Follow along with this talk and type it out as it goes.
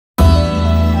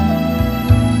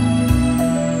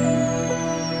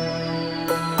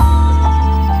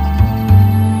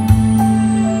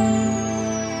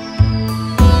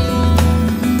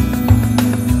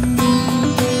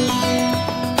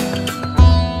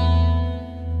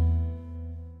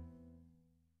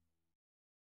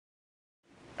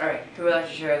Who would like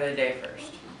to share their day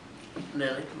first?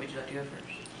 Lily, would you like to go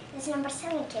first? This number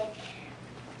 7 kid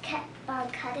kept on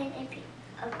cutting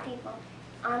of people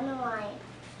on the line,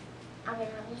 on the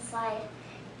slide,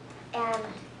 and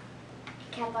he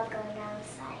kept on going down the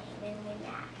slide. He made me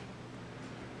mad.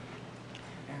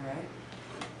 All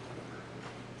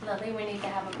right. Lily, we need to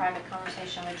have a private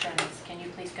conversation with Jonas. Can you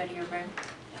please go to your room?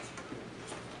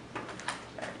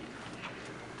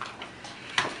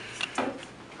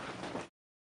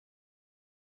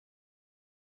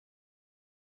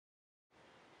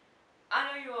 I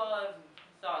know you all have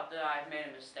thought that I've made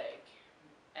a mistake,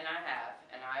 and I have,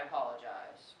 and I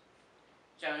apologize.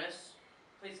 Jonas,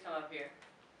 please come up here.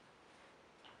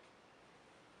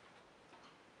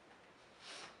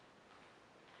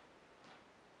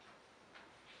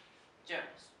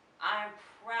 Jonas, I am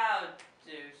proud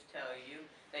to tell you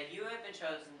that you have been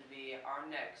chosen to be our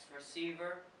next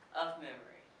receiver of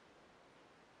memory.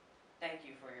 Thank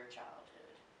you for your childhood.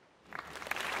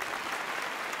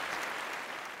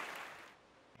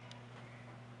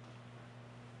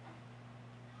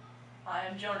 I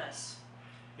am Jonas.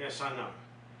 Yes, I know.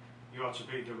 You are to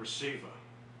be the receiver.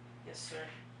 Yes, sir.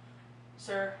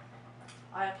 Sir,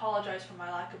 I apologize for my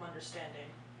lack of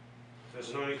understanding.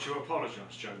 There's no need to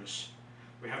apologize, Jonas.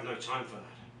 We have no time for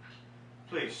that.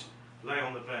 Please, lay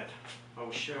on the bed. I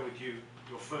will share with you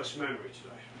your first memory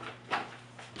today.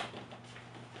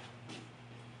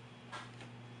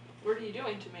 What are you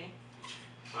doing to me?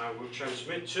 I will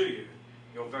transmit to you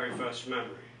your very first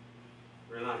memory.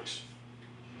 Relax.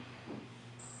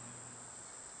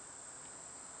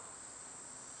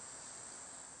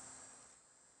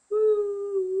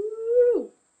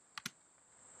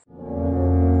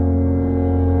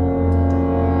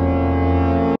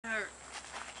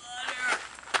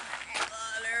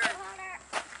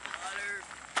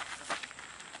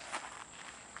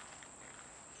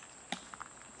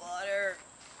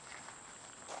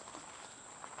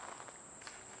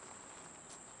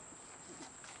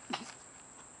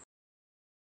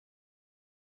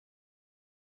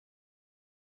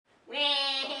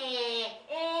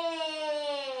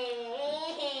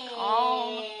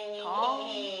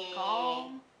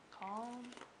 Calm.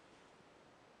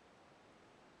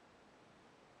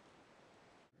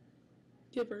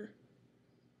 Giver,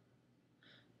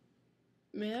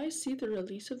 may I see the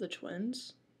release of the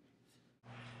twins?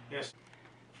 Yes.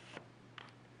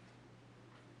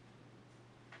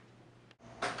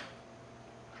 I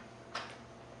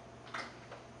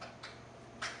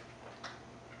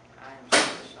am so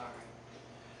sorry.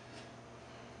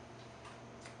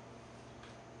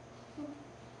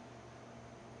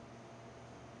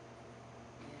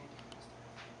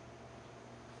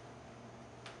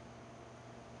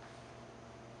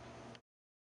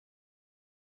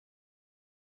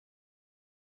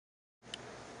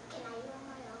 Can I do it on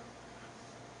my own?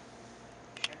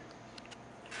 Sure.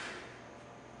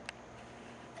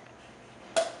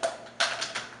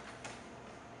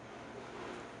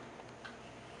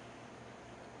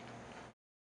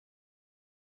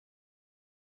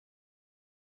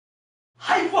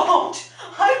 I won't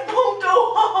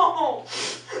go home!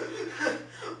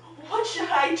 What should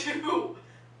I do?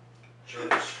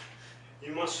 Jonas,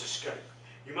 you must escape.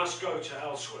 You must go to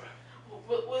elsewhere.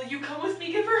 Will you come with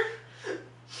me, Giver?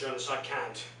 Jonas, I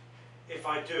can't. If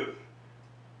I do,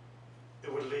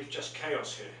 it would leave just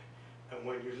chaos here. And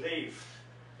when you leave,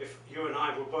 if you and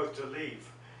I were both to leave,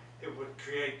 it would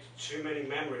create too many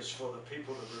memories for the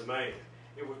people that remain.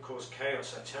 It would cause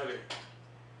chaos, I tell you.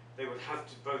 They would have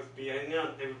to both be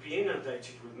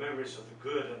inundated with memories of the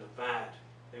good and the bad.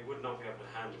 They would not be able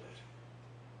to handle it.